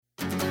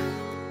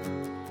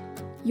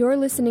You're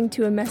listening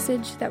to a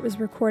message that was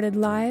recorded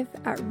live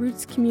at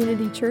Roots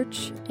Community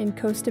Church in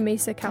Costa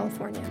Mesa,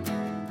 California.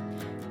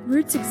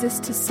 Roots exists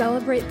to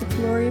celebrate the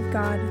glory of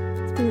God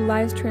through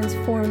lives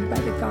transformed by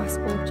the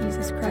gospel of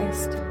Jesus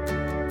Christ.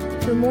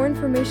 For more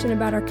information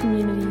about our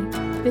community,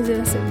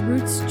 visit us at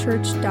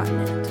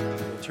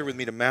rootschurch.net. Turn with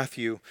me to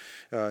Matthew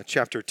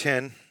chapter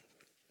 10.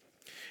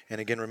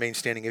 And again, remain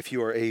standing if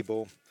you are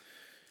able.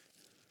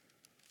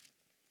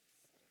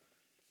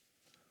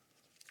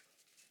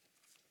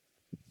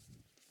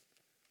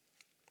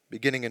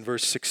 Beginning in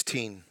verse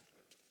 16.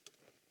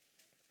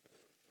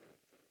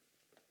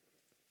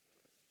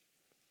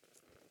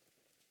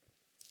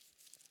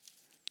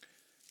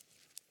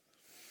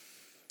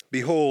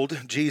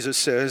 Behold, Jesus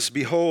says,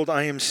 behold,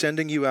 I am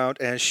sending you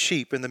out as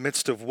sheep in the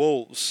midst of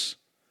wolves.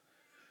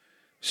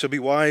 So be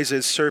wise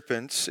as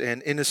serpents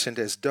and innocent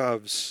as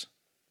doves.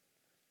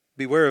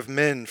 Beware of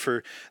men,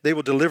 for they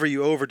will deliver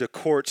you over to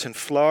courts and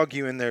flog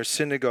you in their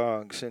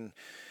synagogues, and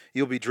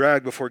you'll be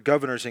dragged before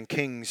governors and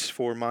kings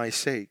for my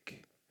sake,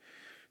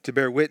 to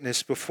bear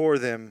witness before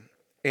them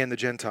and the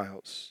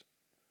Gentiles.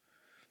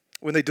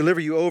 When they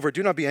deliver you over,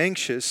 do not be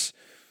anxious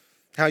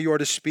how you are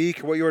to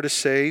speak or what you are to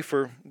say,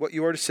 for what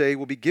you are to say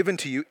will be given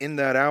to you in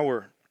that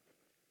hour.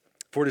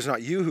 For it is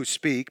not you who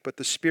speak, but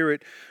the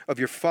Spirit of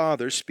your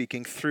Father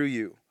speaking through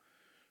you.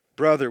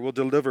 Brother will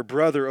deliver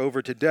brother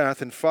over to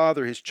death, and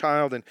father his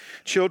child, and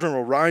children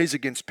will rise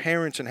against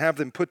parents and have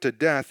them put to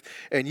death,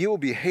 and you will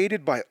be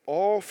hated by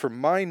all for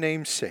my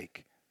name's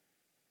sake.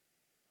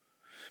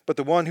 But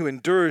the one who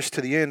endures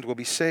to the end will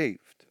be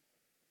saved.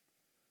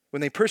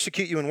 When they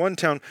persecute you in one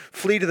town,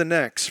 flee to the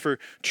next, for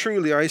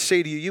truly I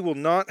say to you, you will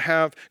not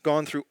have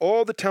gone through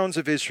all the towns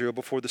of Israel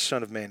before the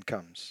Son of Man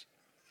comes.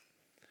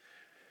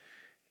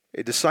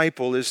 A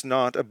disciple is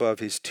not above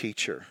his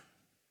teacher,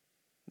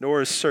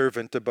 nor a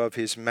servant above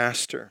his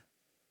master.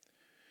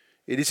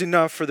 It is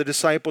enough for the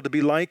disciple to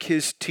be like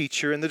his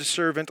teacher and the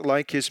servant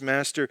like his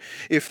master.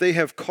 If they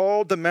have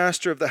called the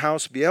master of the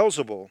house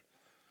Beelzebul,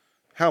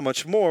 how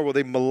much more will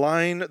they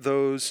malign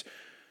those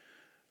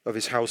of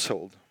his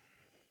household?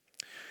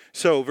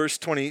 So, verse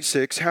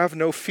 26, have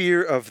no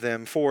fear of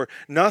them, for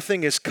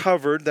nothing is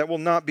covered that will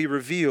not be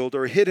revealed,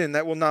 or hidden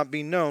that will not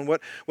be known.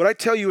 What I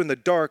tell you in the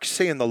dark,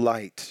 say in the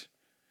light.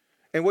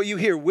 And what you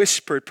hear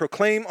whispered,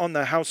 proclaim on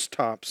the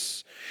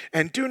housetops.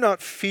 And do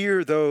not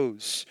fear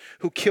those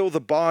who kill the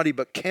body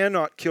but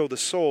cannot kill the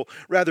soul.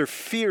 Rather,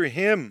 fear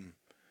him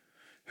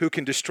who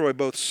can destroy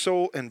both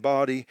soul and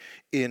body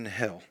in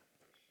hell.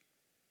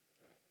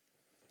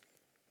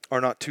 Are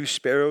not 2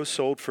 sparrows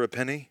sold for a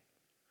penny?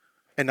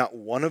 And not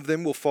one of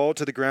them will fall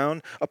to the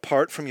ground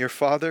apart from your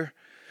Father?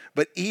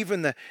 But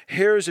even the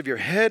hairs of your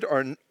head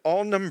are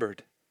all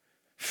numbered.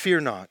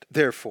 Fear not,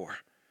 therefore.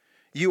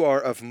 You are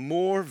of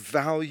more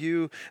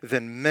value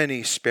than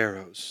many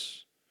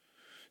sparrows.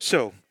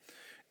 So,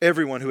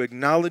 everyone who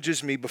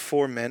acknowledges me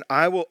before men,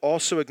 I will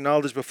also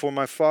acknowledge before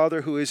my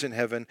Father who is in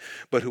heaven.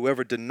 But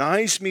whoever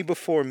denies me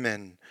before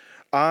men,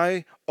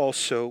 I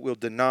also will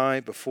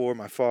deny before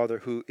my Father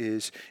who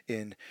is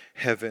in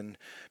heaven.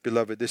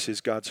 Beloved, this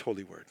is God's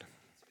holy word.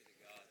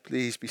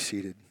 Please be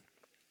seated.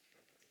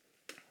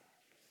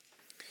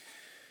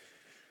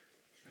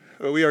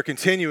 We are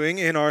continuing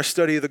in our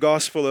study of the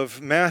Gospel of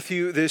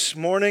Matthew this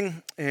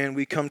morning, and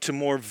we come to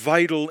more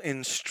vital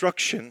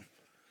instruction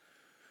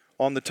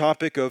on the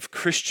topic of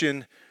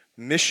Christian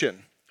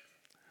mission.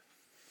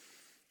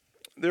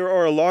 There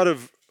are a lot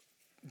of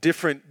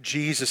different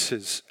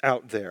Jesuses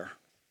out there.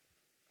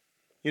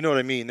 You know what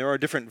I mean? There are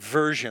different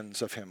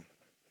versions of him.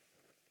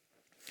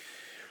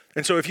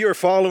 And so if you are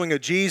following a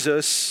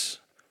Jesus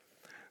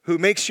who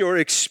makes your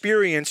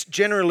experience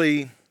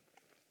generally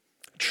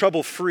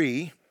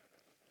trouble-free,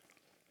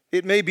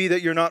 it may be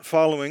that you're not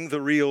following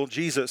the real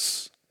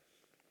Jesus.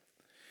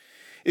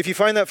 If you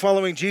find that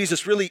following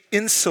Jesus really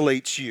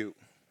insulates you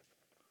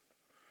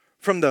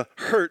from the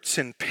hurts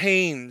and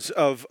pains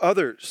of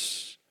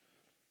others,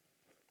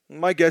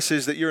 my guess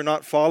is that you're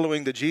not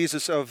following the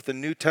Jesus of the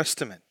New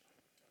Testament.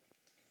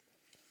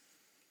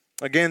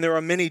 Again, there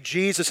are many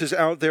Jesuses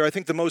out there. I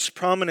think the most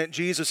prominent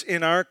Jesus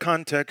in our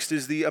context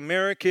is the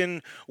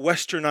American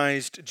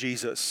westernized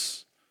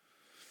Jesus.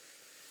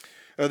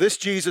 This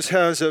Jesus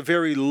has a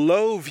very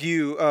low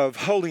view of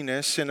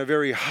holiness and a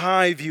very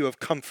high view of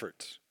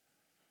comfort.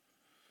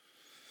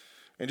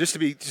 And just to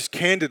be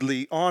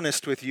candidly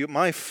honest with you,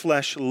 my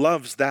flesh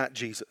loves that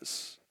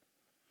Jesus.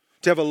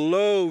 To have a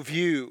low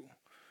view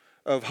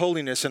of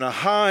holiness and a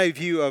high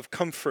view of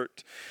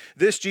comfort.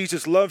 This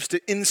Jesus loves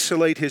to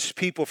insulate his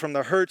people from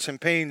the hurts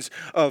and pains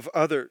of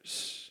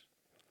others.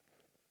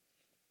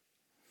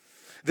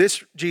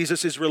 This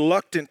Jesus is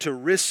reluctant to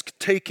risk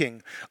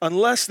taking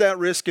unless that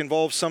risk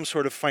involves some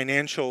sort of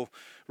financial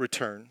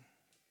return.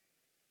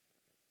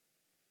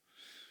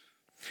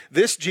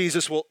 This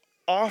Jesus will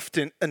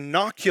often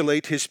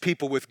inoculate his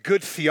people with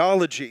good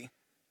theology,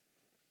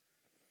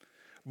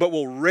 but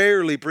will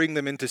rarely bring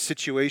them into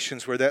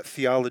situations where that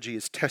theology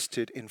is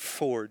tested and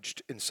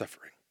forged in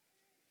suffering.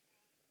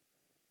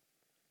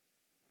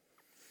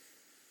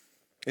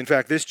 In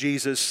fact, this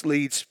Jesus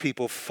leads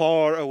people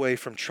far away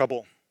from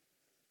trouble,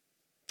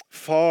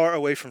 far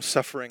away from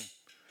suffering,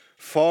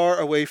 far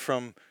away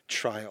from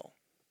trial.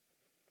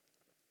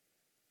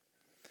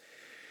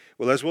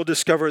 Well, as we'll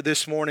discover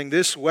this morning,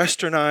 this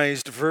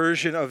westernized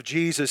version of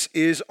Jesus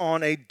is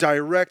on a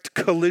direct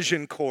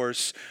collision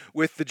course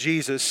with the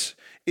Jesus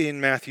in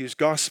Matthew's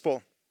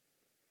gospel.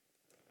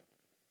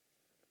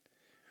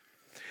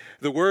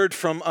 The word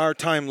from our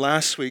time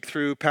last week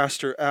through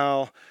Pastor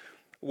Al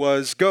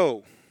was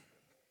go.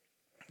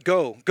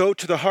 Go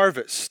to the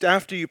harvest.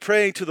 After you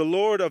pray to the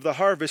Lord of the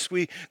harvest,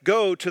 we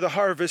go to the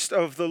harvest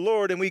of the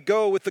Lord, and we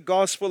go with the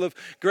gospel of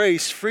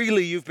grace.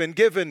 Freely you've been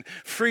given,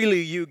 freely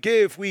you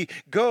give. We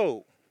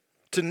go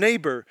to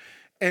neighbor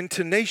and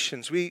to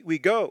nations. We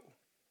go.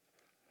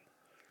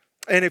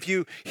 And if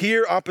you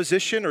hear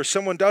opposition or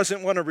someone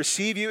doesn't want to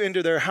receive you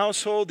into their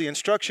household, the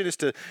instruction is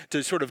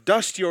to sort of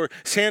dust your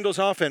sandals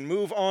off and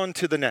move on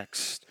to the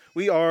next.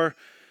 We are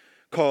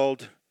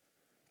called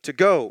to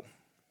go.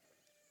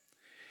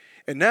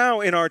 And now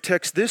in our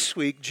text this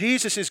week,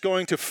 Jesus is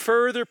going to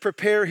further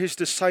prepare his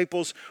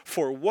disciples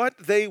for what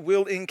they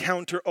will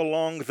encounter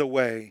along the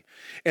way.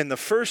 And the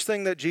first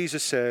thing that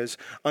Jesus says,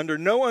 under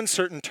no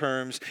uncertain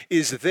terms,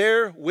 is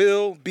there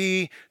will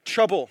be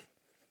trouble.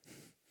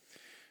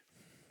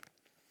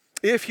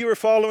 If you are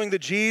following the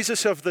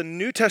Jesus of the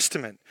New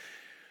Testament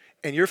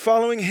and you're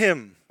following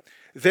him,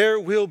 there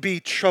will be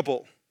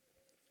trouble.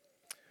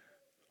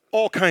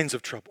 All kinds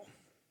of trouble.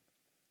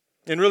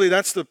 And really,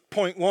 that's the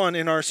point one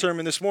in our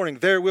sermon this morning.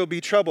 There will be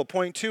trouble.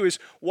 Point two is,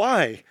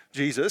 why,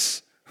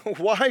 Jesus?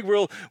 Why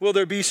will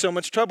there be so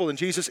much trouble? And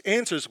Jesus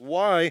answers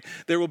why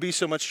there will be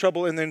so much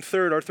trouble. And then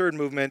our third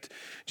movement,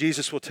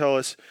 Jesus will tell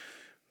us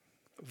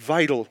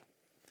vital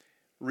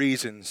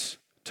reasons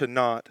to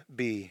not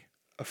be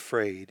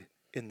afraid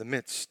in the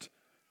midst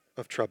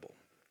of trouble.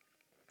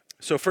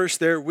 So first,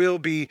 there will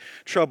be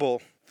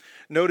trouble.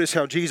 Notice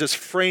how Jesus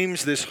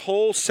frames this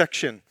whole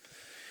section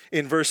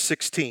in verse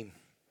 16.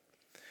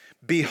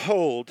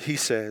 Behold, he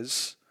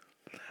says,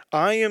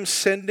 I am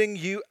sending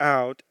you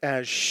out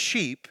as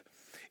sheep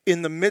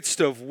in the midst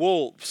of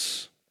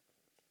wolves.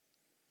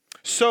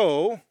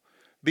 So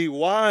be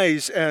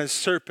wise as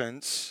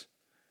serpents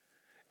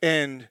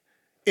and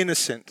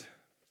innocent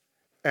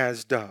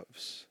as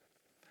doves.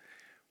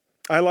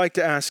 I like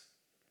to ask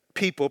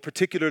people,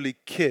 particularly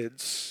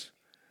kids,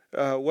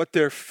 what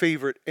their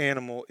favorite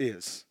animal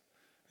is.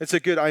 It's a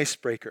good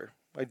icebreaker.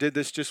 I did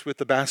this just with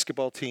the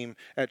basketball team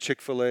at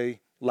Chick-fil-A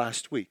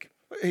last week.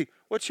 Hey,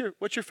 what's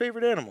your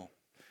favorite animal,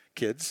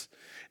 kids?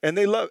 And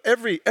they love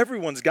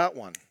everyone's got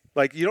one.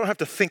 Like, you don't have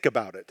to think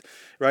about it,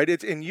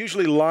 right? And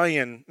usually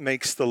lion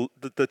makes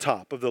the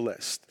top of the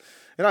list.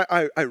 And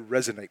I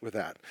resonate with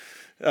that.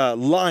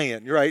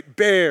 Lion, right?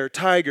 Bear,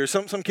 tiger.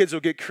 Some kids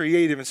will get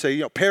creative and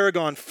say,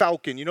 Paragon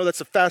falcon. That's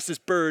the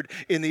fastest bird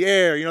in the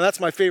air. That's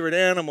my favorite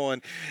animal.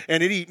 And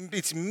it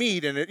eats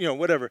meat and it,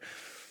 whatever.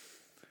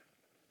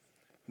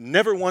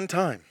 Never one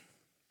time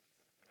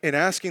in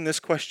asking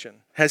this question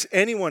has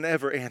anyone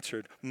ever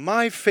answered,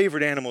 my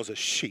favorite animal is a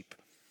sheep.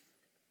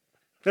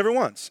 Never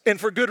once. And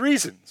for good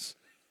reasons,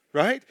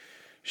 right?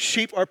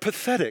 Sheep are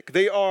pathetic.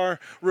 They are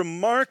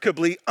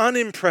remarkably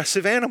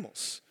unimpressive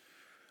animals.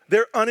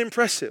 They're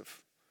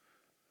unimpressive.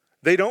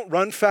 They don't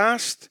run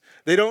fast.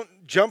 They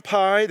don't jump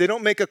high. They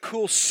don't make a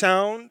cool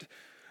sound.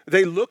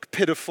 They look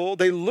pitiful.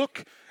 They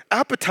look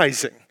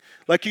appetizing,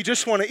 like you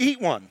just want to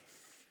eat one.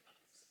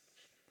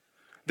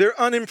 They're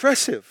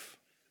unimpressive.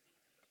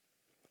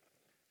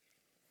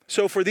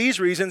 So for these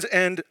reasons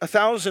and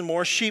 1,000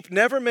 more, sheep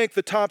never make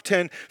the top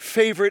 10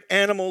 favorite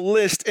animal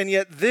list, and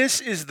yet this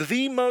is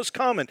the most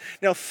common.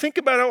 Now think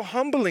about how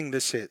humbling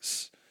this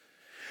is.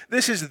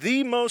 This is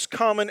the most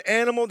common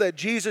animal that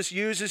Jesus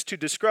uses to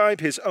describe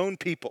his own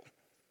people.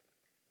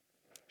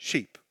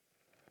 Sheep.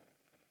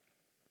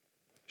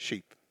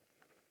 Sheep.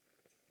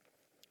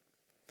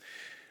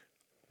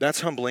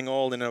 That's humbling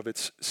all in and of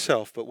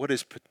itself, but what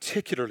is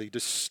particularly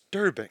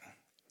disturbing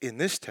in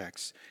this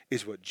text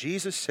is what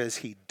Jesus says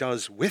he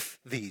does with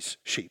these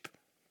sheep.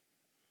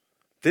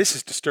 This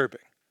is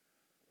disturbing.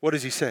 What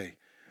does he say?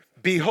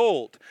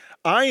 Behold,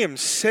 I am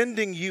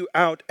sending you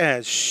out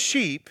as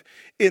sheep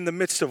in the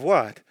midst of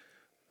what?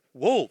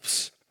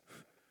 Wolves.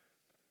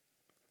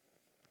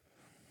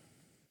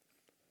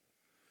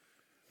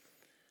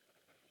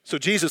 So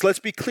Jesus, let's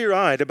be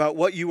clear-eyed about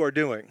what you are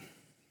doing.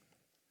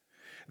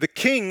 The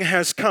king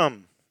has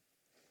come.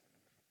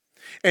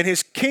 And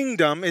his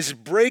kingdom is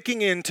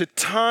breaking into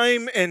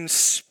time and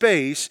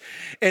space,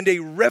 and a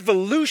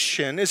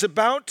revolution is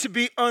about to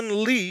be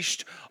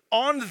unleashed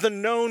on the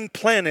known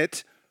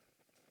planet.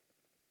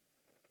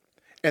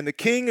 And the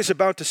king is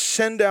about to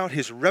send out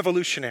his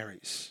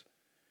revolutionaries,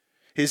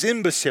 his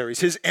emissaries,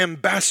 his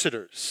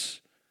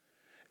ambassadors.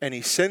 And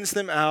he sends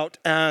them out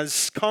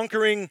as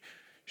conquering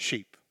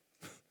sheep.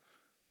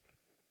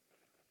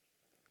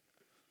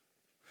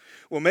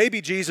 Well,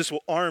 maybe Jesus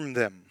will arm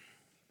them.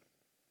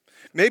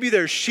 Maybe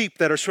there's sheep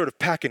that are sort of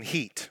packing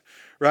heat,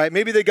 right?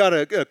 Maybe they got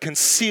a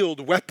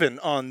concealed weapon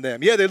on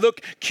them. Yeah, they look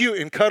cute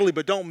and cuddly,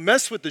 but don't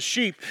mess with the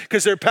sheep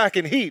because they're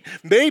packing heat.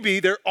 Maybe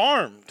they're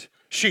armed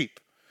sheep.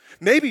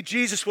 Maybe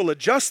Jesus will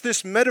adjust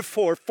this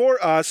metaphor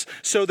for us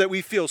so that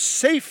we feel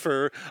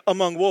safer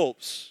among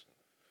wolves.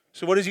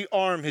 So what does he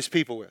arm his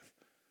people with?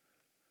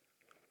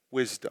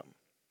 Wisdom.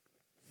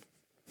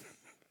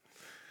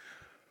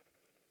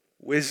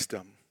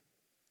 Wisdom.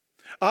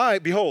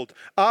 Behold,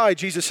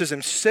 Jesus says,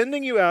 I'm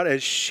sending you out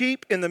as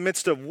sheep in the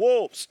midst of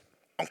wolves.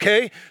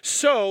 Okay?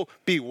 So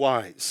be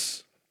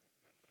wise.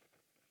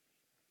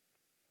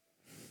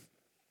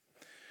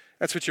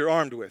 That's what you're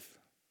armed with.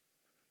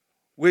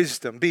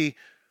 Wisdom. Be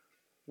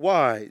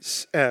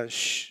wise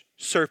as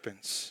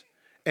serpents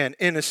and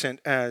innocent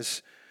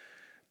as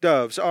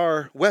doves.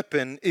 Our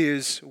weapon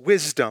is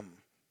wisdom.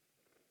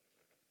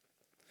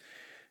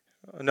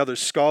 Another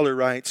scholar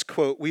writes,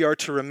 quote, we are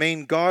to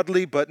remain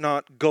godly but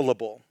not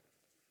gullible,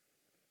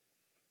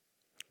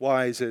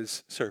 wise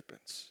as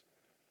serpents.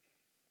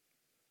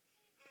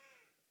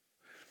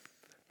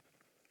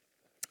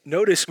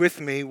 Notice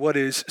with me what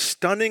is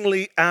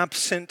stunningly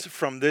absent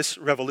from this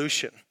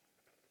revolution.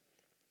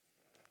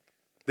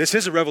 This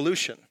is a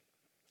revolution.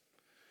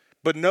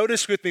 But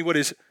notice with me what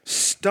is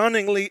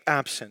stunningly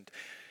absent.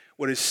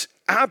 What is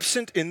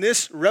absent in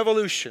this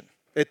revolution,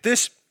 at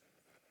this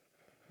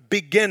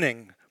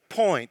beginning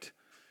point,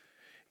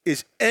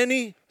 is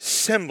any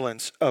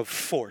semblance of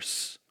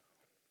force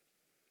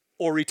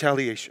or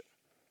retaliation.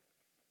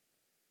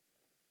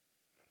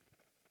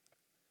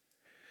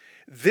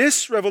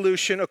 This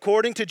revolution,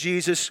 according to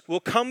Jesus, will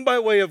come by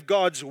way of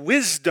God's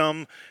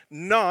wisdom,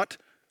 not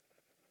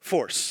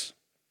force,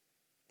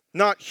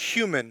 not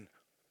human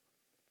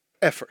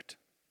effort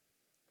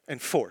and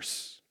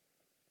force.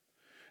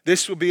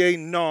 This will be a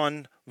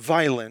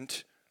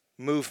non-violent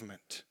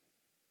movement.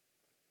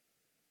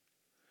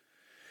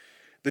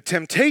 The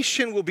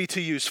temptation will be to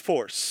use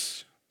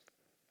force.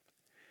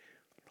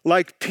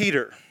 Like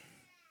Peter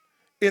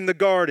in the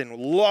garden,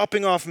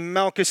 lopping off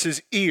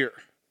Malchus's ear.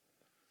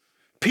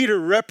 Peter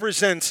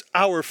represents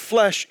our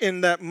flesh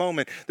in that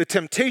moment. The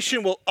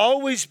temptation will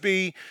always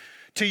be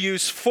to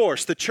use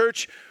force. The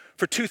church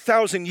for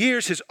 2,000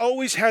 years has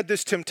always had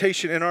this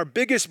temptation, and our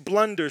biggest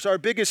blunders, our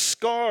biggest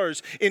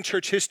scars in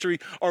church history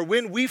are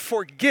when we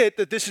forget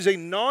that this is a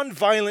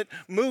non-violent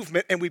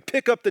movement and we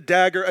pick up the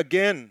dagger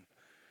again.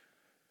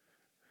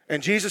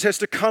 And Jesus has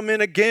to come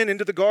in again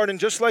into the garden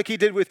just like he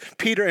did with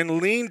Peter and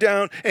lean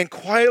down and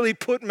quietly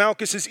put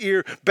Malchus's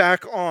ear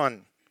back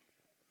on.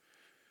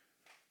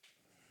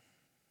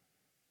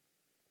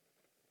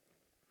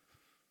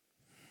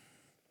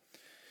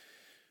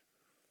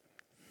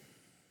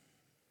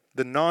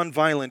 The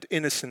nonviolent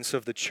innocence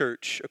of the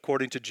church,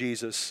 according to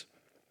Jesus,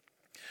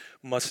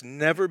 must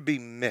never be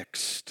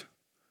mixed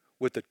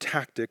with the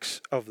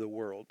tactics of the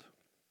world.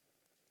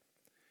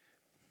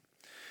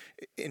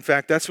 In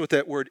fact, that's what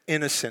that word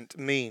innocent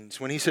means.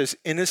 When he says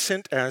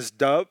innocent as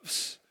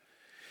doves,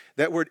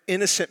 that word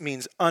innocent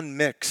means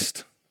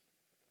unmixed.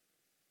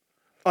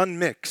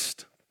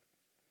 Unmixed.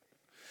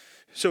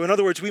 So in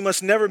other words, we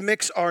must never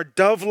mix our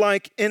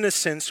dove-like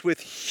innocence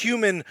with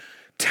human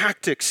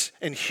tactics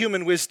and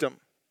human wisdom.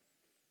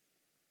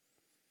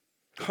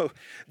 Oh,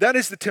 that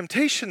is the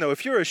temptation, though.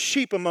 If you're a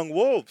sheep among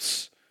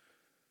wolves,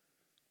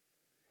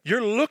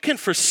 you're looking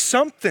for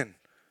something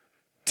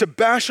to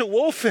bash a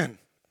wolf in.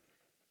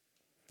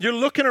 You're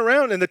looking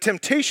around, and the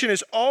temptation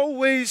is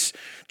always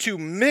to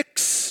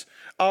mix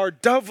our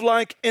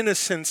dove-like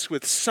innocence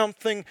with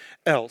something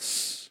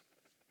else.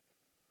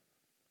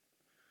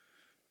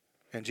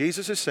 And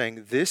Jesus is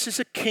saying, this is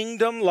a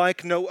kingdom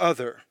like no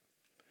other,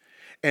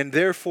 and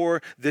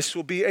therefore this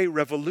will be a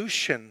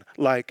revolution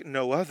like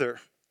no other.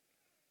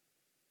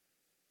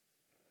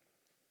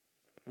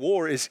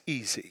 War is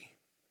easy.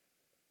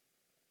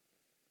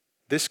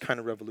 This kind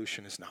of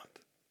revolution is not.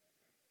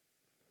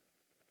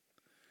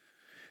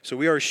 So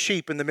we are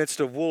sheep in the midst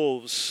of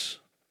wolves,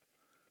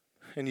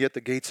 and yet the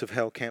gates of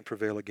hell can't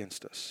prevail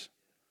against us.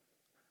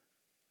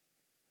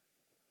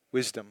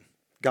 Wisdom,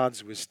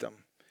 God's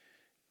wisdom,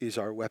 is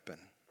our weapon.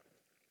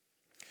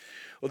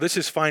 Well, this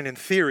is fine in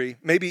theory,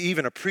 maybe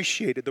even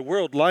appreciated. The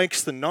world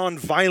likes the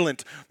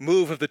nonviolent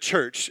move of the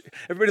church.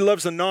 Everybody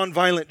loves the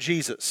nonviolent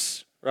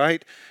Jesus,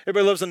 right?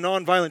 Everybody loves the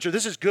nonviolent church.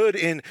 This is good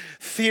in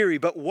theory,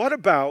 but what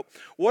about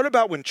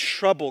when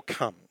trouble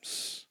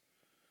comes?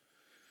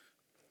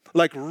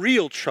 Like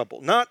real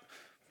trouble, not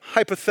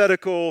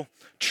hypothetical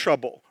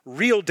trouble,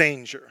 real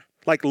danger,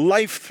 like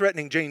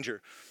life-threatening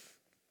danger.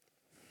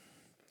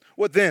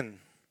 What then?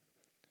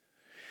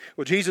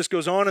 Well, Jesus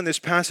goes on in this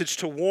passage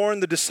to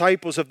warn the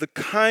disciples of the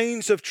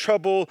kinds of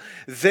trouble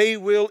they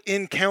will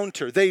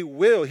encounter. They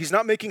will. He's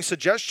not making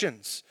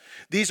suggestions.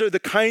 These are the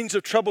kinds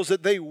of troubles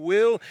that they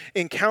will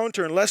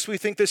encounter, unless we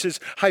think this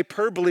is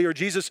hyperbole or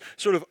Jesus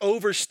sort of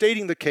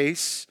overstating the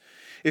case.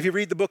 If you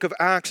read the book of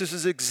Acts, this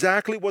is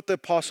exactly what the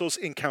apostles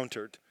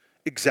encountered.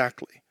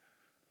 Exactly.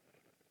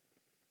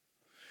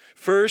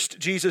 First,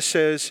 Jesus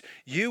says,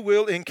 you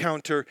will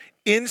encounter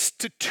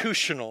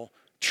institutional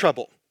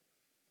trouble.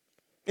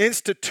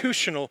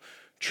 Institutional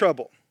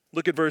trouble.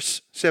 Look at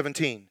verse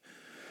 17.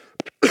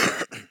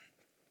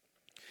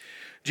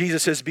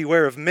 Jesus says,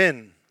 beware of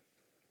men,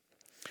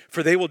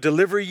 for they will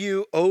deliver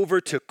you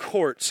over to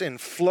courts and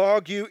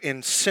flog you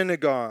in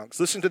synagogues.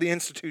 Listen to the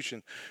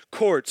institution.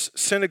 Courts,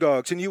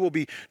 synagogues, and you will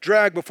be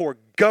dragged before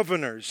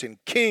governors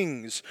and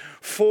kings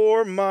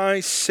for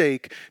my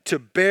sake, to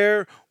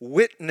bear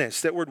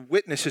witness. That word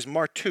witness is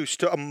martus,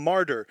 to a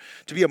martyr,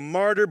 to be a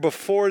martyr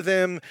before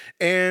them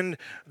and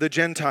the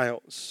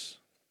Gentiles.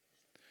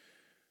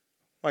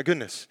 My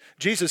goodness.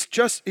 Jesus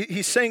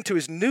he's saying to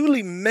his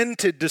newly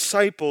minted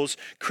disciples,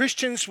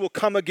 Christians will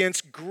come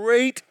against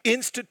great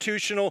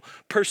institutional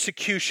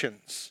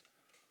persecutions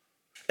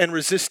and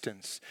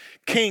resistance.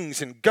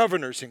 Kings and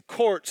governors and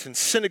courts and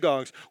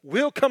synagogues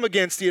will come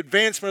against the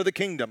advancement of the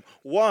kingdom.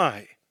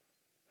 Why?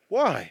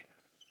 Why?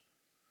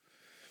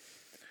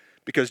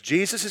 Because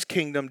Jesus'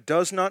 kingdom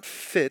does not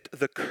fit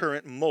the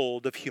current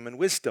mold of human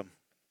wisdom.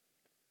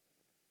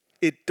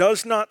 It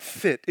does not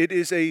fit. It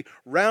is a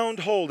round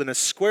hole in a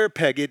square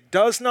peg. It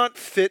does not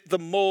fit the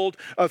mold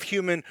of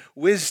human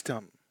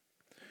wisdom.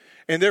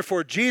 And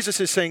therefore, Jesus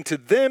is saying to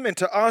them and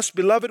to us,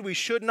 beloved, we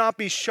should not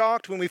be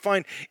shocked when we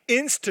find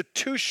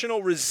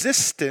institutional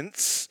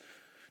resistance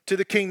to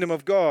the kingdom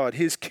of God.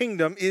 His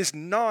kingdom is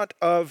not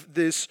of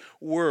this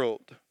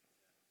world.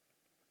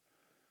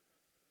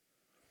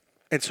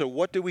 And so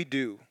what do we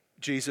do,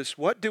 Jesus?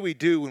 What do we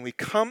do when we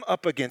come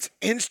up against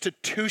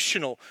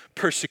institutional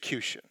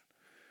persecution?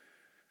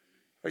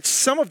 Right?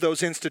 Some of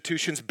those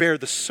institutions bear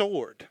the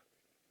sword.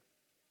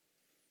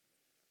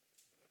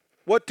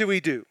 What do we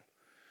do?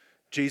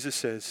 Jesus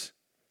says,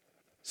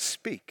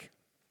 speak.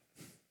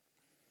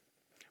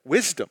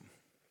 Wisdom.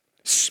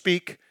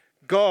 Speak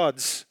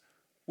God's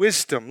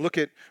wisdom. Look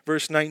at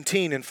verse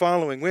 19 and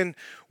following.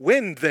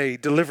 When they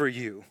deliver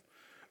you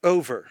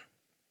over,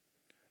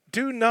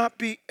 do not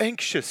be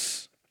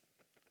anxious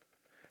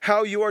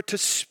how you are to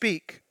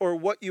speak or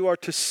what you are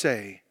to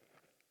say.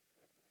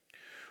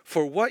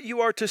 For what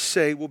you are to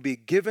say will be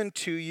given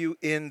to you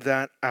in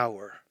that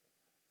hour.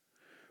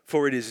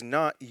 For it is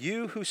not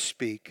you who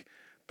speak,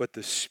 but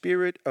the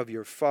Spirit of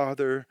your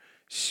Father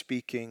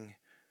speaking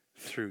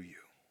through you.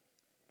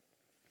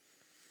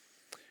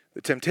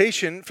 The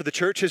temptation for the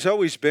church has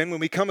always been, when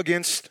we come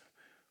against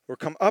or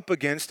come up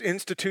against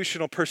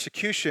institutional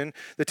persecution,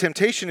 the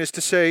temptation is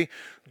to say,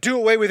 do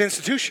away with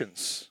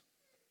institutions.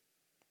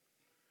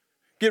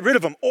 Get rid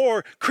of them,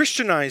 or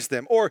Christianize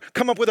them, or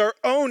come up with our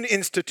own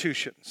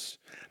institutions.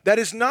 That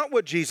is not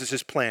what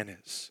Jesus' plan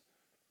is.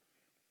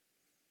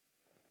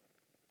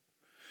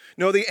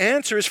 No, the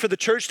answer is for the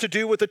church to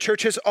do what the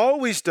church has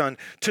always done,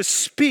 to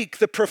speak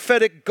the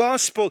prophetic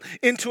gospel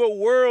into a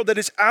world that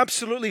is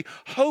absolutely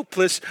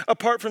hopeless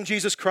apart from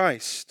Jesus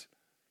Christ.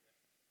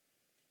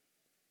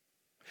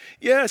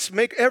 Yes,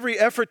 make every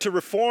effort to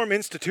reform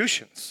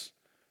institutions.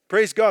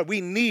 Praise God, we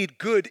need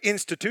good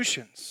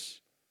institutions.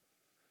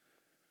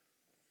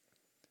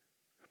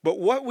 But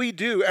what we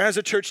do as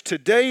a church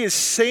today is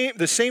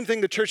the same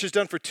thing the church has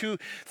done for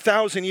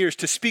 2,000 years,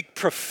 to speak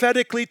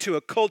prophetically to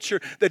a culture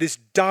that is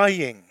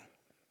dying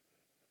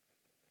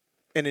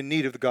and in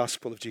need of the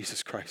gospel of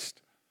Jesus Christ.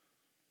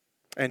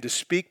 And to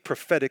speak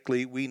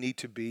prophetically, we need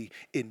to be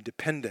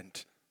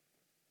independent.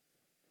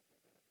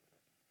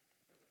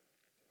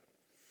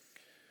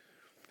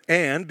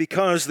 And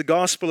because the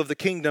gospel of the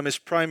kingdom is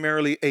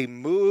primarily a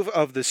move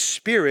of the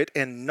Spirit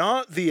and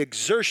not the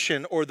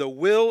exertion or the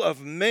will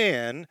of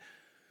man,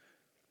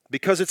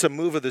 because it's a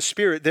move of the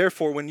Spirit,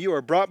 therefore, when you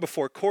are brought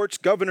before courts,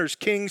 governors,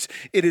 kings,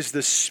 it is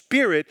the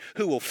Spirit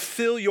who will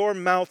fill your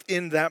mouth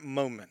in that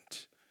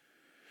moment.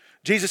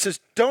 Jesus says,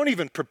 don't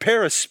even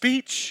prepare a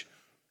speech.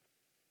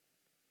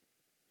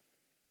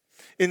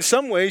 In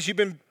some ways, you've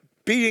been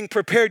being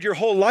prepared your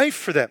whole life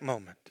for that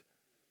moment.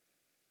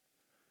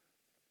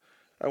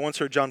 I once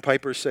heard John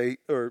Piper say,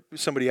 or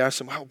somebody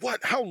asked him,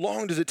 how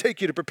long does it take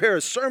you to prepare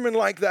a sermon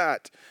like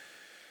that?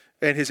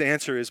 And his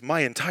answer is, my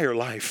entire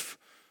life.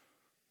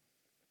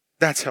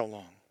 That's how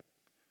long.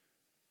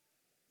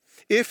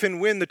 If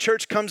and when the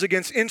church comes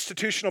against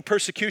institutional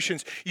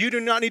persecutions, you do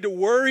not need to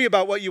worry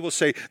about what you will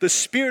say. The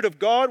Spirit of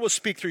God will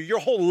speak through you. Your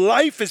whole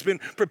life has been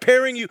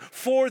preparing you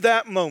for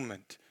that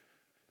moment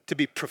to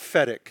be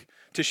prophetic,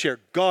 to share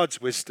God's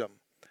wisdom.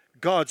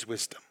 God's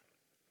wisdom.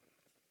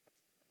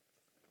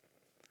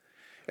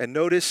 And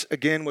notice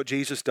again what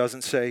Jesus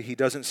doesn't say. He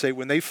doesn't say,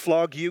 when they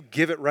flog you,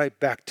 give it right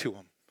back to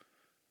them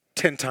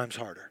 10 times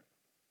harder.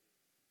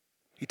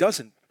 He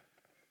doesn't.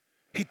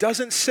 He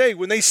doesn't say,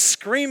 when they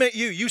scream at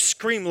you, you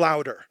scream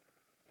louder.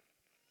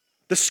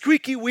 The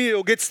squeaky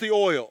wheel gets the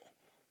oil.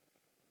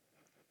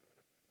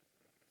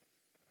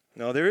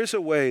 No, there is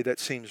a way that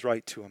seems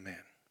right to a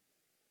man.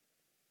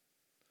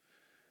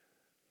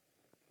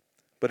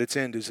 But its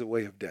end is the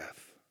way of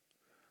death.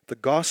 The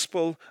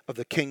gospel of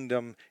the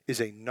kingdom is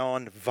a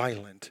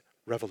non-violent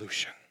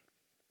revolution.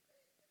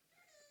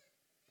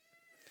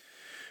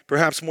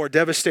 Perhaps more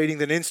devastating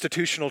than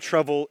institutional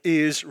trouble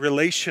is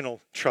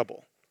relational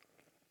trouble.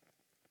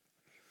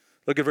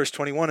 Look at verse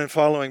 21 and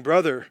following.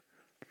 Brother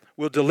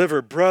will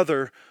deliver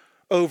brother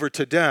over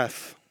to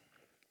death,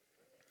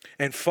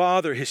 and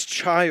father his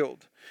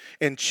child,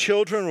 and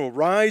children will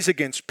rise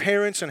against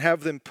parents and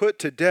have them put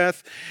to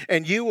death,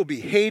 and you will be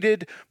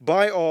hated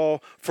by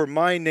all for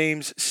my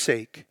name's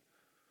sake.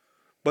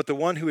 But the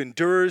one who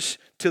endures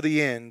to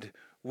the end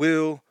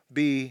will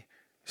be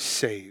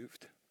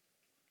saved.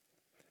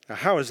 Now,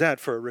 how is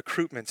that for a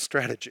recruitment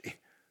strategy?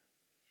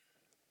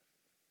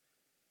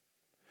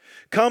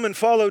 Come and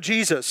follow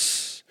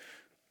Jesus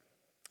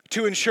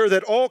to ensure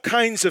that all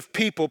kinds of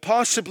people,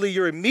 possibly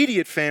your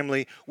immediate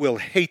family, will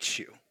hate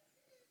you.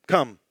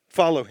 Come,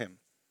 follow him.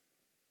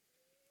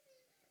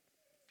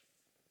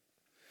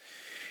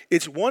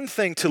 It's one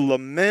thing to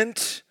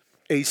lament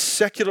a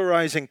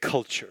secularizing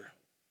culture,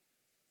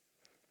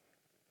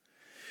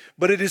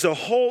 but it is a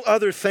whole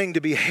other thing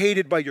to be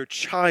hated by your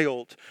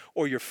child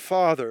or your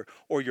father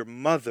or your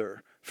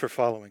mother for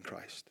following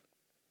Christ.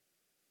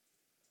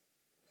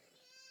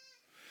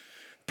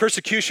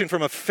 Persecution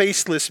from a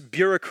faceless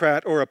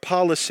bureaucrat or a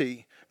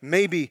policy,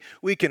 maybe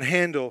we can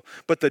handle,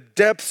 but the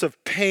depths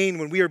of pain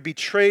when we are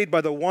betrayed by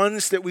the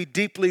ones that we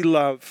deeply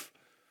love.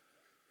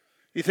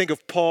 You think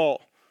of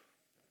Paul.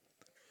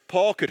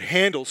 Paul could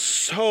handle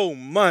so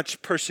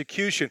much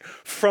persecution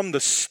from the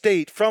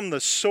state, from the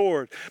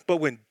sword, but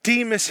when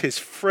Demas, his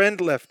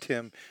friend, left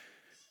him,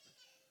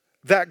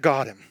 that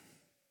got him.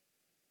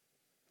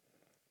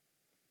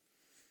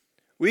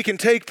 We can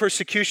take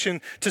persecution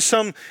to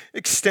some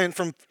extent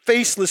from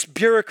faceless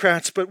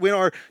bureaucrats, but when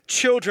our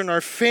children,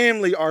 our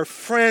family, our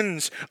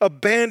friends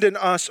abandon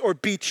us or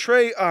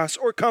betray us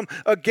or come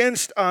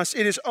against us,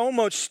 it is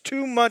almost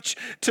too much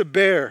to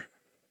bear.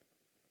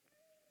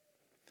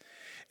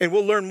 And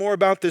we'll learn more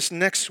about this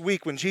next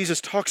week when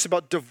Jesus talks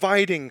about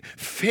dividing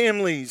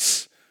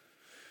families.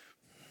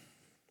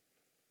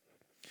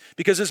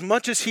 Because as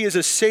much as he is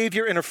a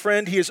savior and a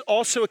friend, he is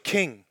also a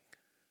king.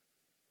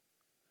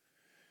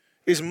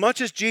 As much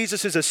as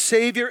Jesus is a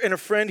savior and a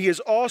friend, he is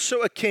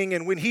also a king.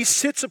 And when he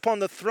sits upon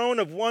the throne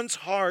of one's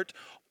heart,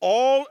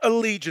 all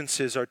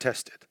allegiances are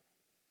tested.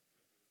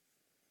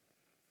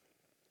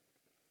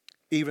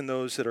 Even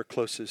those that are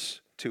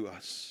closest to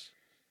us.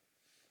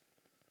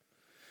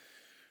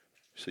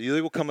 So you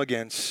will come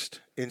against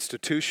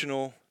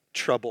institutional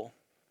trouble,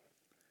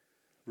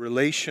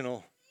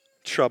 relational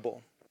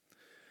trouble.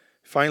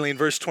 Finally, in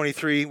verse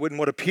 23, when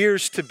what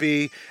appears to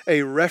be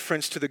a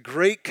reference to the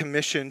Great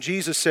Commission,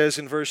 Jesus says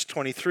in verse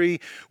 23,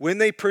 when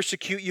they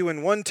persecute you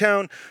in one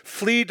town,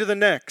 flee to the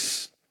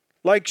next.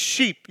 Like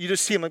sheep, you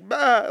just see them like,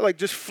 bah, like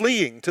just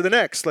fleeing to the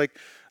next. Like,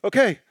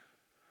 okay,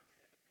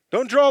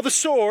 don't draw the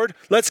sword,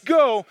 let's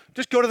go.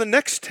 Just go to the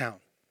next town.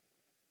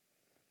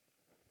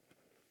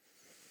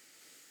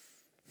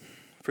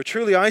 For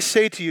truly I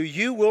say to you,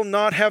 you will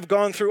not have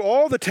gone through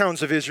all the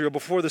towns of Israel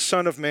before the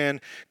Son of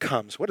Man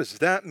comes. What does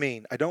that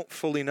mean? I don't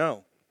fully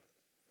know.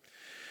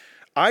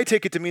 I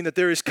take it to mean that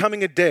there is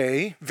coming a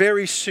day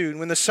very soon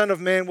when the Son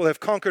of Man will have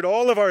conquered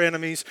all of our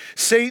enemies,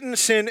 Satan,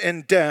 sin,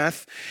 and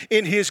death,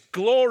 in his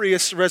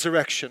glorious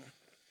resurrection.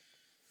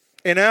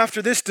 And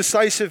after this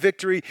decisive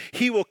victory,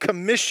 he will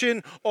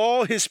commission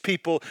all his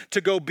people to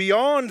go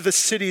beyond the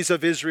cities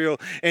of Israel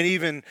and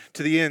even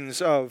to the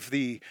ends of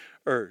the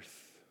earth.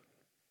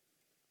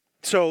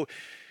 So,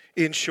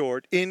 in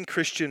short, in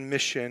Christian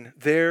mission,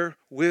 there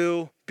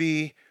will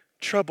be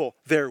trouble.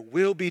 There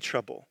will be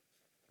trouble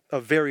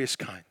of various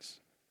kinds.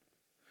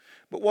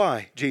 But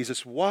why,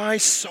 Jesus? Why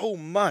so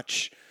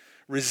much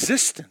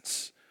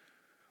resistance?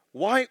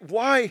 Why?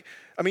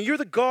 I mean, you're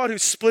the God who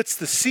splits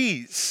the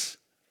seas.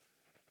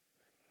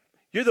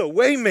 You're the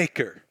way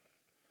maker.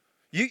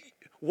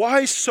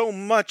 Why so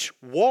much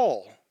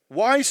wall?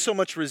 Why so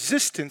much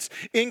resistance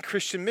in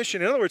Christian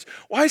mission? In other words,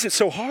 why is it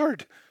so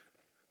hard?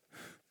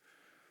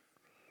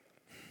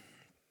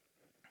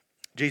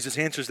 Jesus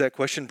answers that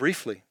question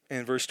briefly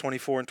in verse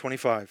 24 and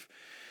 25.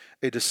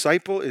 A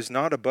disciple is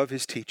not above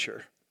his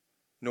teacher,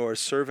 nor a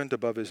servant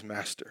above his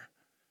master.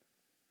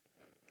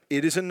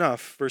 It is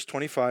enough, verse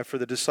 25, for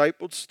the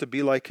disciples to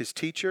be like his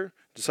teacher,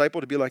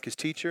 disciple to be like his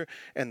teacher,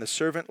 and the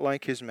servant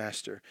like his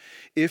master.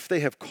 If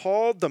they have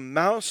called the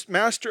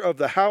master of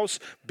the house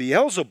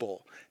Beelzebul,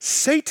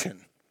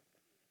 Satan,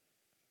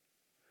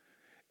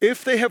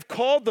 if they have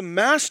called the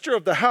master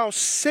of the house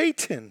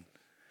Satan,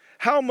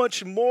 how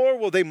much more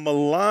will they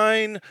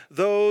malign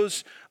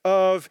those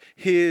of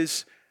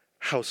his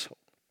household?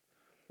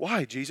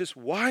 Why, Jesus?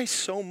 Why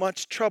so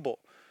much trouble?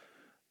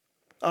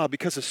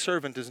 Because a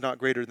servant is not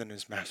greater than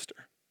his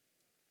master.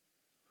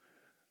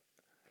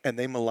 And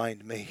they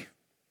maligned me.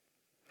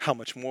 How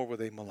much more will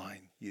they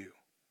malign you?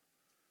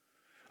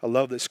 I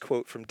love this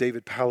quote from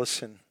David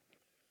Pallison.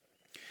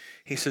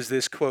 He says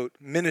this, quote,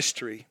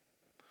 ministry,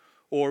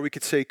 or we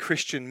could say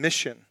Christian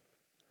mission,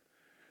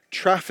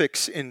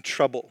 traffics in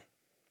trouble.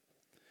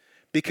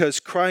 Because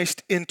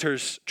Christ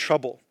enters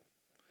trouble,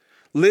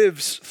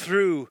 lives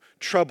through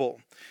trouble,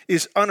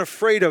 is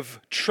unafraid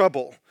of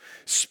trouble,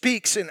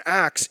 speaks and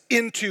acts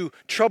into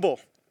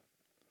trouble.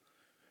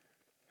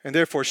 And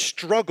therefore,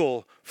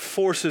 struggle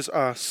forces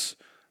us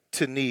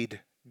to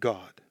need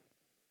God.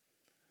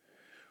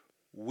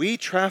 We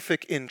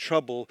traffic in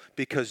trouble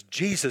because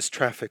Jesus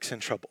traffics in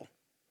trouble.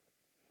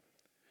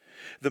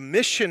 The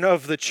mission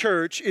of the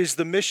church is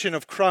the mission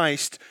of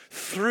Christ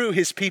through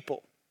his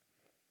people.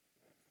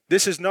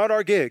 This is not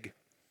our gig.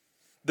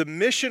 The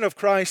mission of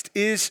Christ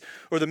is,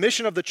 or the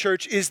mission of the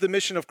church is the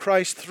mission of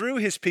Christ through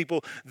his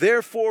people.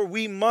 Therefore,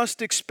 we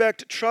must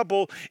expect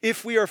trouble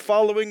if we are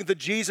following the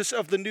Jesus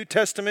of the New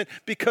Testament,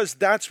 because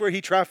that's where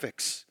he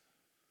traffics.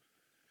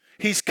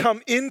 He's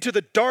come into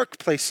the dark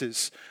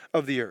places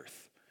of the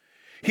earth.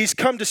 He's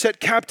come to set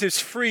captives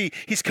free.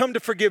 He's come to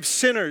forgive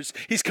sinners.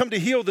 He's come to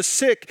heal the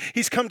sick.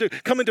 He's come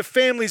into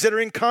families that are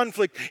in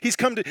conflict. He's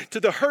come to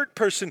the hurt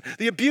person,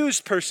 the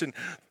abused person,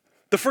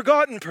 the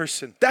forgotten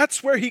person.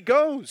 That's where he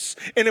goes.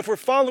 And if we're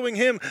following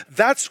him,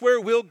 that's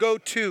where we'll go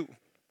too.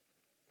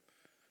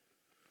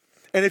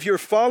 And if you're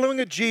following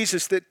a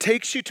Jesus that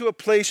takes you to a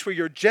place where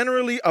you're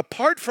generally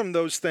apart from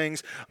those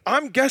things,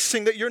 I'm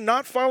guessing that you're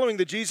not following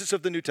the Jesus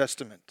of the New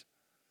Testament.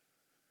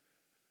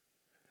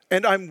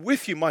 And I'm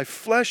with you. My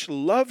flesh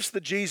loves the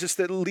Jesus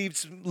that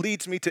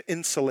leads me to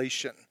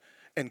insulation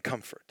and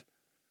comfort.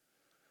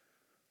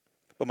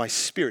 But my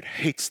spirit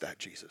hates that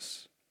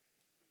Jesus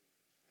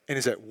and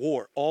is at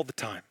war all the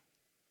time.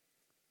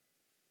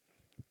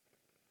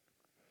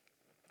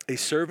 A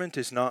servant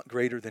is not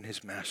greater than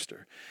his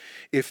master.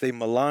 If they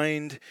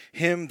maligned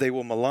him, they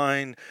will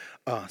malign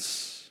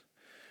us.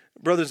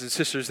 Brothers and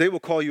sisters, they will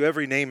call you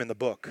every name in the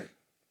book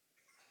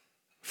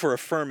for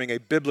affirming a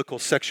biblical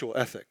sexual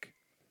ethic.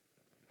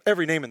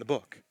 Every name in the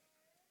book.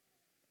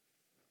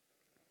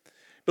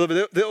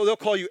 Beloved, they'll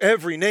call you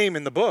every name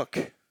in the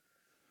book.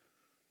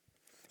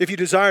 If you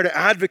desire to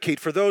advocate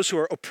for those who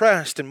are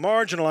oppressed and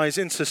marginalized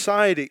in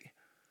society,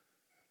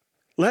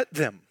 let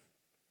them.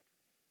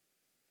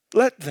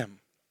 Let them.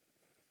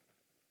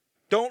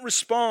 Don't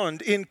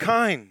respond in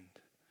kind.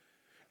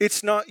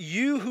 It's not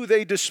you who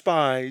they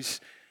despise,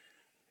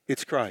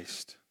 it's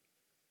Christ.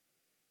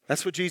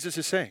 That's what Jesus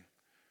is saying.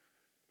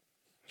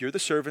 You're the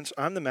servants,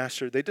 I'm the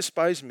master. They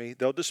despise me,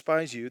 they'll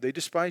despise you. They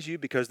despise you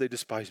because they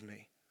despise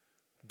me.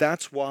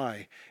 That's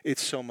why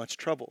it's so much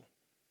trouble.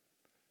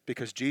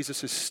 Because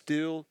Jesus is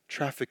still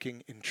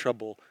trafficking in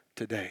trouble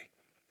today.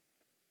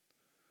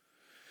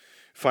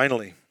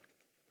 Finally,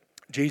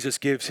 Jesus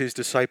gives his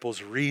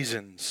disciples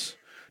reasons,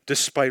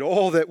 despite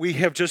all that we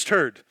have just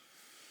heard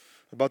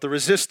about the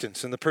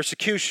resistance and the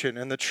persecution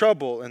and the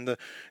trouble and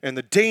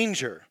the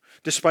danger.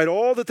 Despite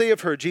all that they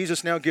have heard,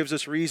 Jesus now gives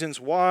us reasons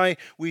why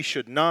we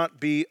should not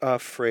be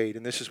afraid.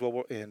 And this is where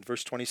we'll end,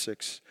 verse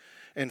 26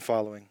 and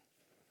following.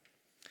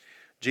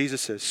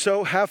 Jesus says,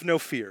 so have no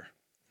fear.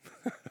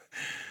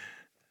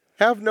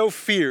 Have no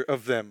fear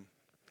of them.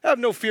 Have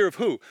no fear of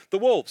who? The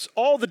wolves.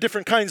 All the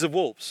different kinds of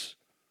wolves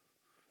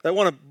that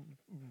want to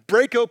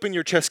break open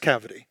your chest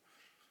cavity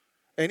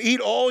and eat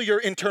all your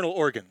internal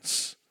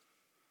organs.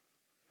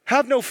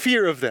 Have no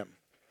fear of them.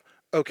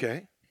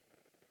 Okay.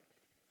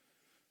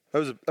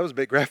 That was a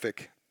bit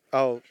graphic.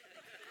 I'm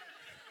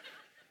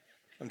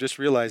just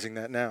realizing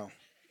that now.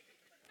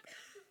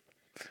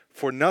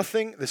 For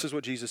nothing, this is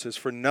what Jesus says,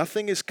 for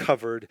nothing is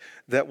covered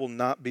that will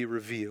not be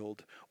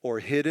revealed, or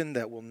hidden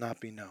that will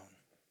not be known.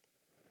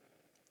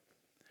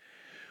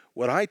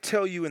 What I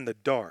tell you in the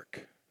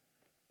dark,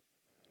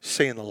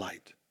 say in the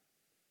light.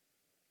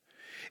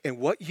 And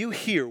what you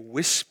hear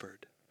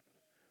whispered,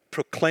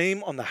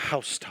 proclaim on the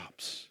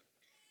housetops.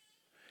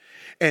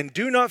 And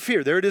do not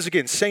fear, there it is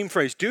again, same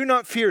phrase. Do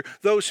not fear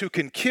those who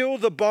can kill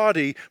the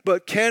body,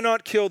 but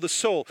cannot kill the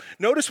soul.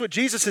 Notice what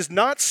Jesus is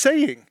not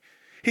saying.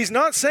 He's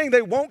not saying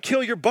they won't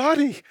kill your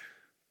body.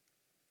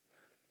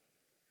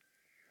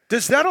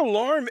 Does that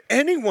alarm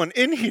anyone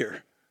in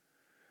here?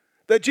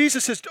 That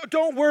Jesus says,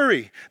 don't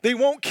worry, they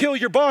won't kill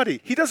your body.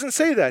 He doesn't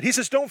say that. He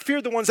says, don't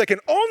fear the ones that can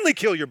only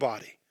kill your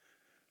body.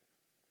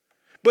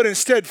 But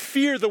instead,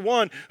 fear the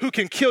one who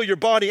can kill your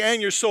body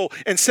and your soul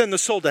and send the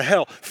soul to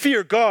hell.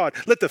 Fear God.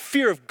 Let the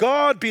fear of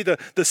God be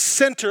the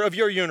center of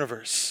your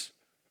universe.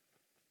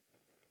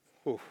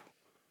 Ooh.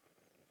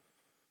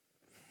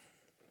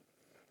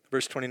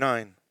 Verse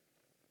 29.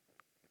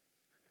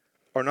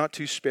 Are not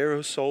two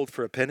sparrows sold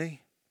for a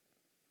penny?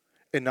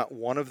 And not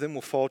one of them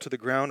will fall to the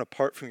ground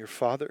apart from your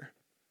Father?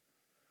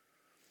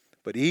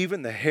 But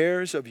even the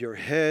hairs of your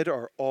head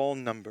are all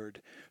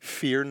numbered.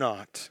 Fear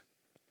not.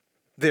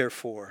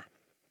 Therefore,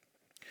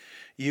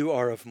 you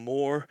are of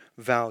more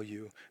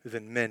value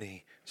than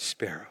many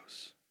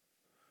sparrows.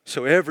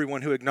 So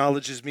everyone who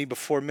acknowledges me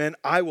before men,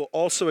 I will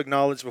also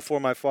acknowledge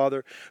before my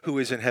Father who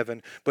is in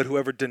heaven. But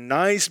whoever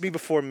denies me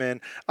before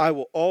men, I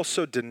will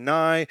also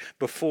deny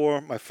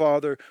before my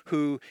Father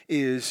who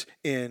is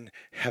in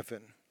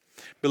heaven.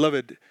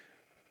 Beloved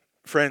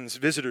friends,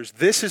 visitors,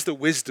 this is the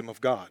wisdom of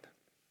God.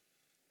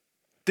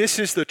 This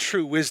is the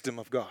true wisdom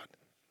of God.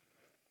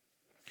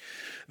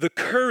 The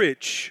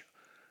courage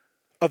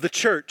of the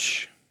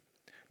church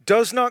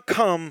does not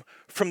come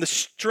from the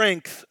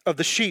strength of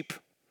the sheep,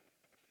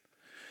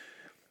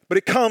 but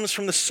it comes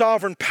from the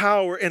sovereign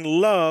power and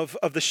love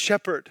of the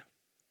shepherd.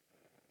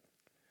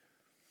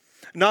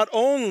 Not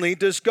only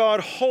does God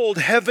hold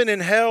heaven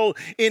and hell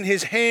in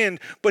his hand,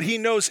 but he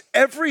knows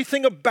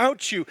everything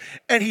about you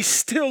and he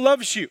still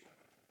loves you.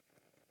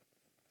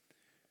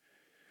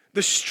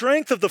 The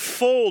strength of the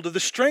fold, or the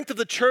strength of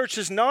the church,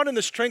 is not in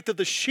the strength of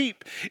the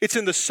sheep. It's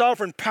in the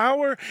sovereign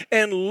power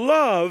and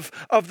love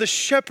of the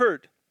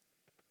shepherd.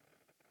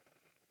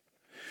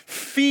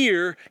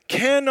 Fear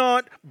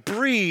cannot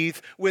breathe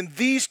when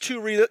these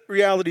two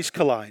realities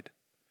collide.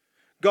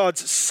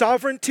 God's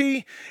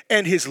sovereignty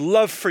and his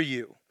love for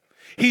you.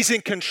 He's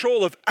in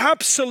control of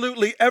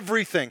absolutely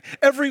everything.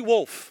 Every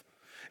wolf,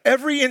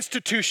 every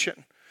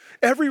institution,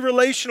 every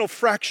relational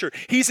fracture.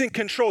 He's in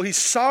control. He's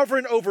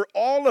sovereign over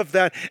all of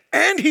that,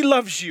 and he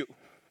loves you.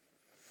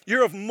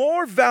 You're of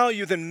more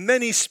value than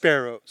many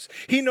sparrows.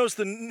 He knows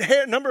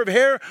the number of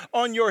hair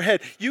on your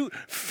head.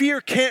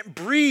 Fear can't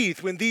breathe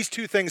when these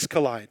two things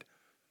collide.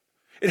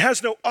 It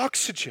has no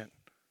oxygen.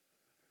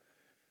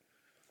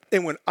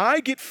 And when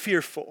I get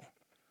fearful,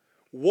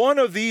 one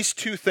of these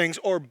two things,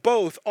 or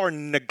both, are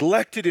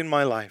neglected in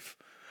my life.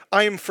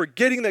 I am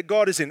forgetting that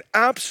God is in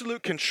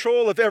absolute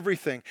control of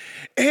everything.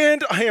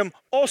 And I am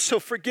also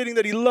forgetting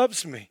that he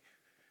loves me.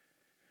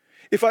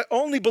 If I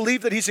only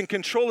believe that he's in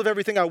control of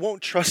everything, I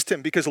won't trust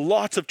him because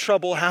lots of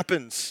trouble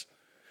happens.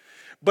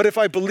 But if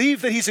I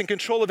believe that he's in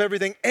control of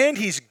everything and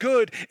he's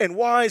good and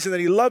wise and that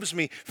he loves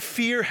me,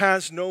 fear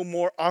has no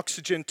more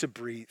oxygen to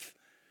breathe.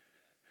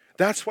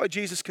 That's why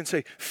Jesus can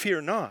say, fear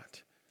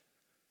not.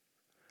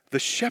 The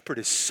shepherd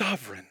is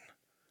sovereign,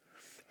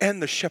 and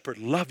the shepherd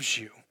loves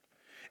you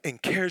and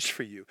cares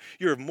for you.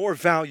 You're of more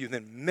value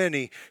than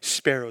many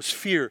sparrows.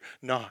 Fear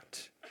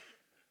not.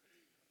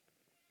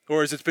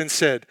 Or as it's been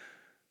said,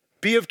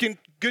 be of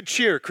good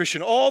cheer,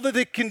 Christian. All that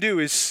they can do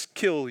is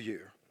kill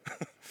you.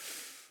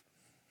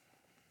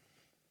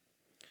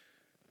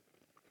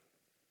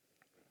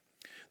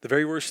 The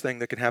very worst thing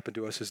that can happen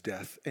to us is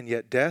death. And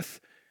yet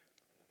death,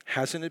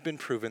 hasn't it been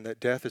proven that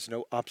death is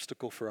no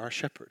obstacle for our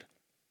shepherd?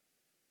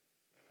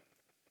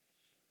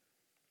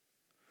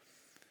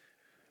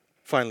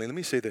 Finally, let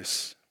me say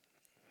this.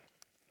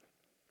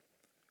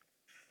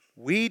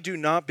 We do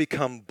not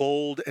become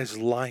bold as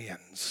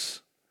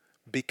lions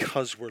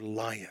because we're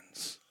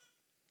lions.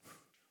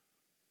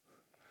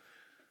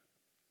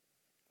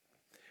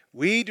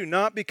 We do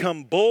not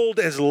become bold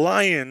as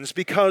lions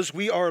because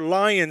we are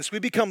lions. We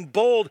become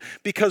bold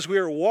because we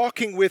are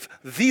walking with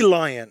the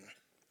lion.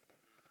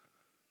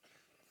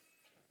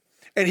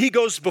 And he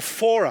goes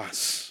before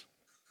us.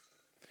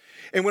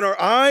 And when our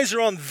eyes are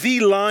on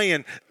the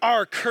lion,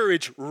 our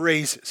courage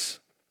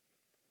raises.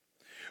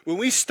 When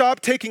we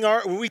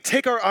when we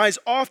take our eyes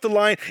off the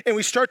lion and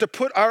we start to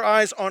put our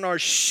eyes on our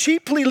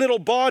sheeply little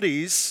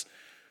bodies,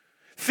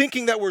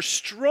 thinking that we're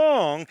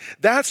strong,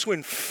 that's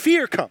when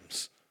fear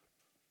comes.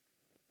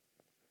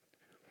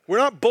 We're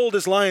not bold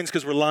as lions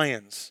because we're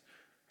lions.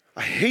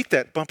 I hate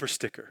that bumper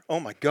sticker. Oh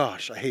my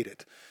gosh, I hate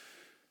it.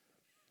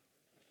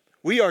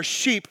 We are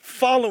sheep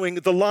following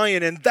the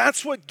lion, and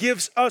that's what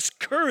gives us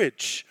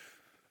courage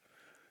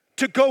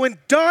to go and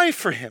die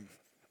for him.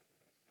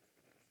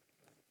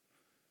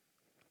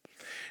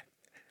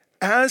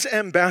 As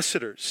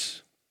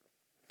ambassadors,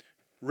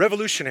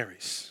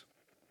 revolutionaries,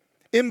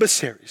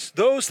 emissaries,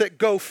 those that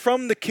go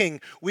from the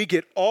king, we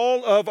get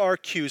all of our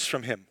cues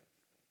from him.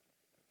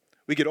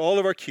 We get all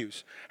of our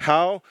cues.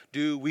 How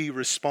do we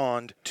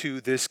respond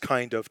to this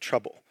kind of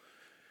trouble?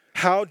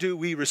 How do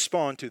we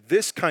respond to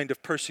this kind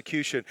of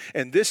persecution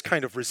and this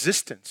kind of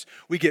resistance?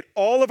 We get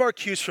all of our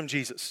cues from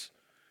Jesus.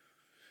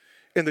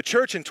 And the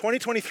church in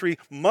 2023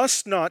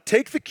 must not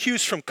take the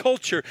cues from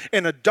culture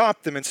and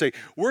adopt them and say,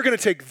 we're going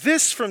to take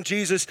this from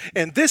Jesus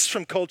and this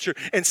from culture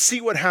and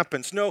see what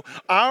happens. No,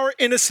 our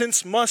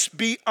innocence must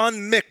be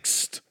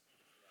unmixed.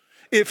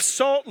 If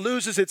salt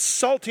loses its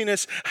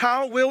saltiness,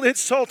 how will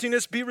its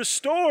saltiness be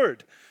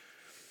restored?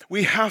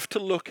 We have to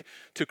look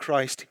to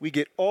Christ. We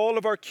get all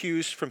of our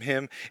cues from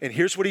him. And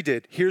here's what he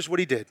did. Here's what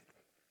he did.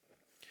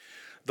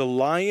 The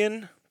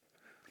lion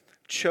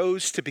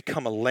chose to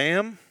become a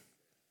lamb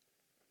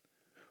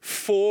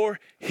for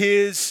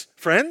his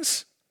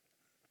friends,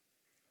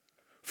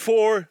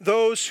 for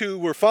those who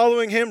were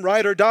following him,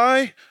 ride or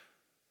die.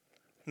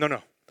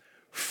 No.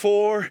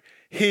 For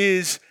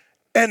his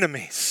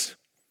enemies.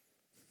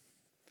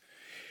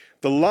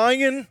 The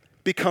lion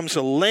becomes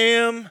a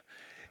lamb,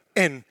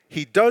 and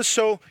he does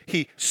so.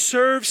 He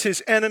serves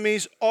his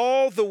enemies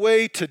all the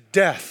way to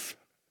death.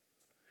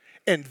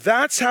 And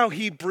that's how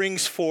he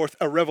brings forth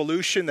a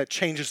revolution that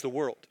changes the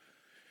world.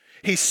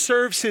 He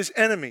serves his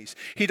enemies.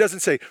 He doesn't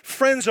say,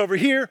 friends over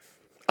here,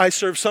 I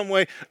serve some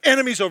way.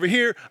 Enemies over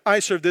here, I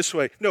serve this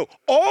way. No,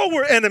 all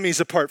were enemies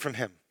apart from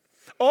him.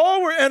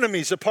 All were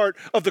enemies apart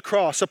of the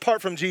cross,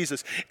 apart from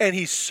Jesus. And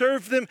he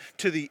served them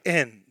to the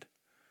end.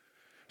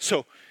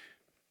 So,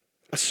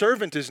 a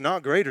servant is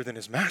not greater than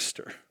his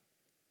master.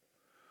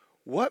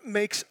 What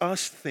makes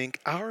us think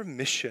our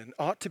mission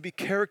ought to be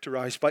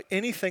characterized by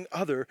anything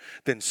other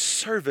than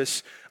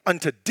service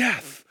unto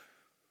death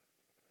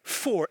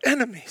for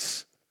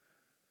enemies?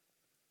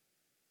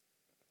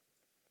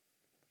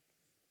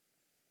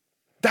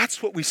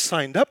 That's what we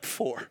signed up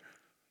for.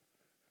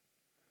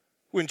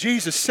 When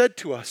Jesus said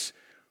to us,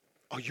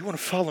 oh, you want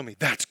to follow me?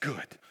 That's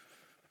good.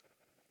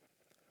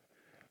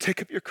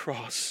 Take up your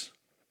cross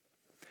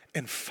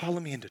and follow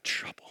me into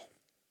trouble.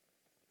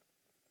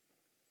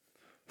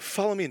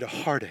 Follow me into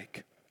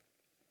heartache.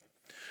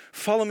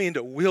 Follow me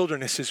into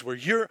wildernesses where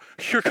you're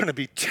going to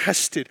be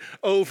tested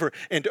over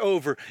and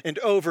over and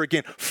over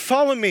again.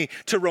 Follow me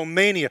to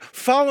Romania.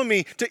 Follow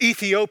me to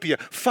Ethiopia.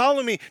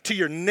 Follow me to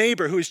your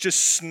neighbor who is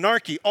just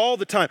snarky all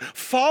the time.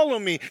 Follow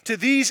me to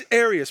these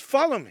areas.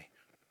 Follow me.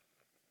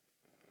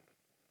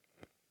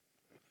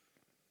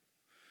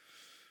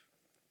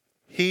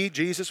 He,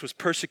 Jesus, was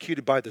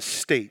persecuted by the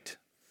state.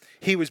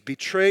 He was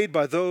betrayed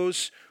by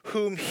those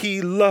whom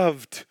he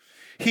loved.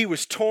 He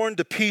was torn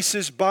to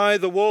pieces by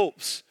the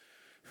wolves.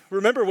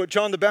 Remember what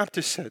John the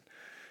Baptist said.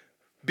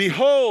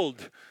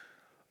 Behold,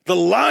 the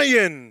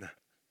Lion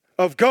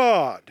of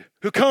God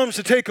who comes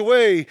to take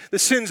away the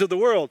sins of the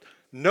world.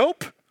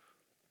 Nope.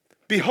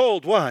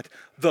 Behold what?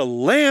 The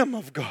Lamb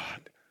of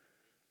God.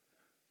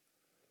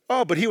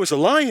 Oh, but he was a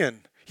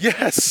lion.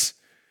 Yes.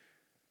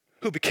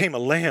 Who became a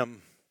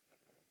lamb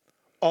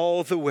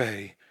all the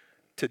way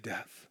to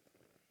death.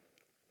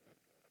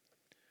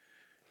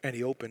 And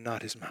he opened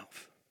not his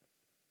mouth.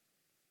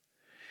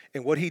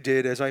 And what he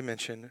did, as I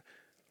mentioned,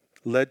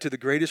 led to the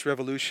greatest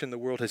revolution the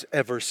world has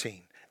ever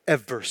seen.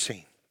 Ever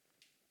seen.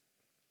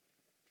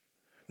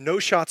 No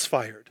shots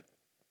fired.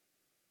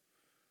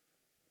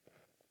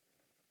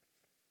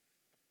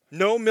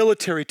 No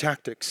military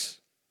tactics.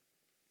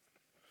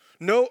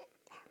 No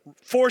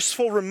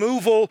forceful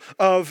removal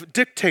of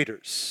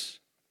dictators.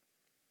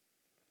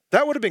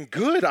 That would have been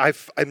good,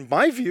 in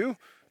my view.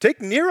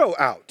 Take Nero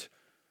out.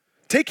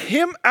 Take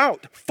him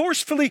out.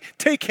 Forcefully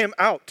take him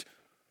out.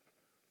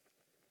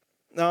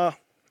 No.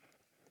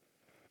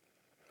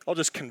 I'll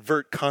just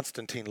convert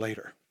Constantine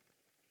later.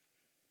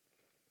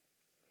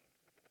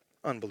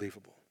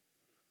 Unbelievable.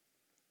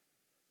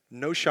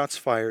 No shots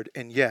fired,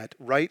 and yet,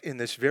 right in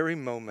this very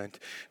moment,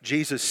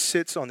 Jesus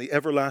sits on the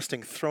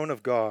everlasting throne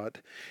of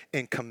God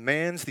and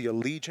commands the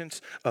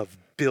allegiance of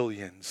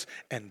billions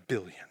and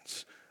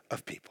billions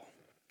of people.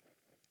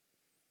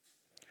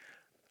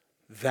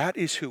 That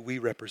is who we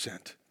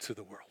represent to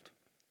the world.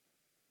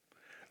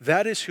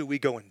 That is who we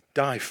go and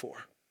die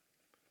for.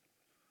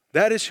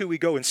 That is who we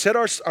go and set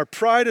our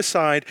pride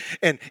aside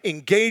and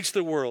engage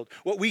the world.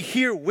 What we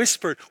hear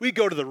whispered, we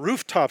go to the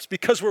rooftops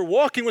because we're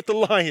walking with the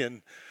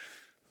Lion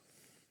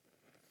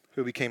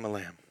who became a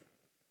lamb.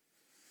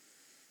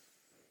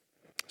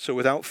 So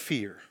without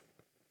fear,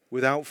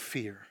 and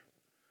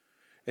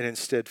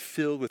instead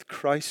filled with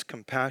Christ's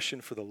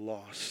compassion for the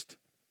lost,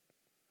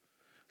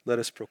 let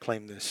us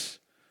proclaim this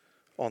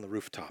on the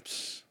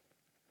rooftops.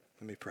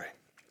 Let me pray.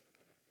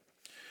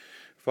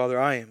 Father,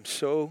 I am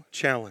so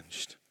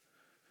challenged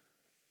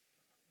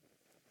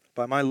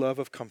by my love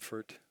of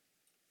comfort.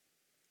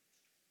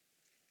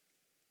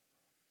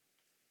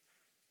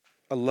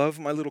 I love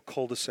my little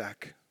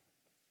cul-de-sac.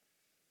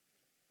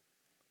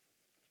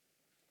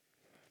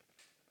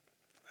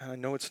 And I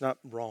know it's not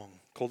wrong.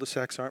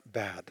 Cul-de-sacs aren't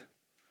bad.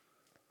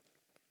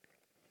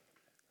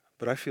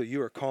 But I feel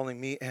you are calling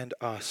me and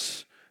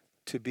us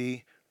to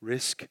be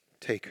risk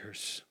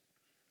takers.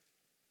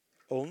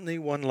 Only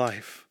one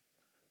life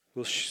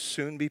will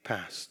soon be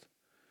passed.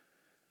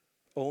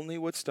 Only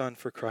what's done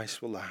for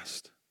Christ will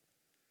last.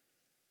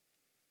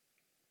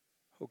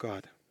 Oh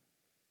God,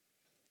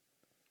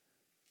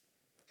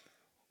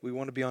 we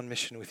want to be on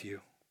mission with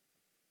you.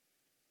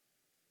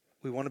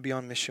 We want to be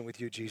on mission with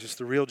you, Jesus,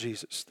 the real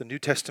Jesus, the New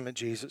Testament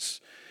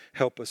Jesus.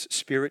 Help us.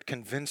 Spirit,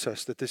 convince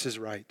us that this is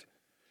right.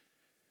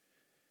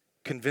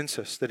 Convince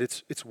us that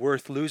it's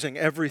worth losing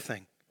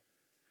everything.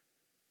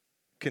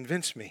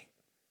 Convince me.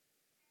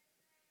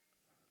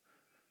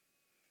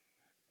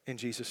 In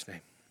Jesus'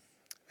 name,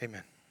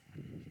 amen.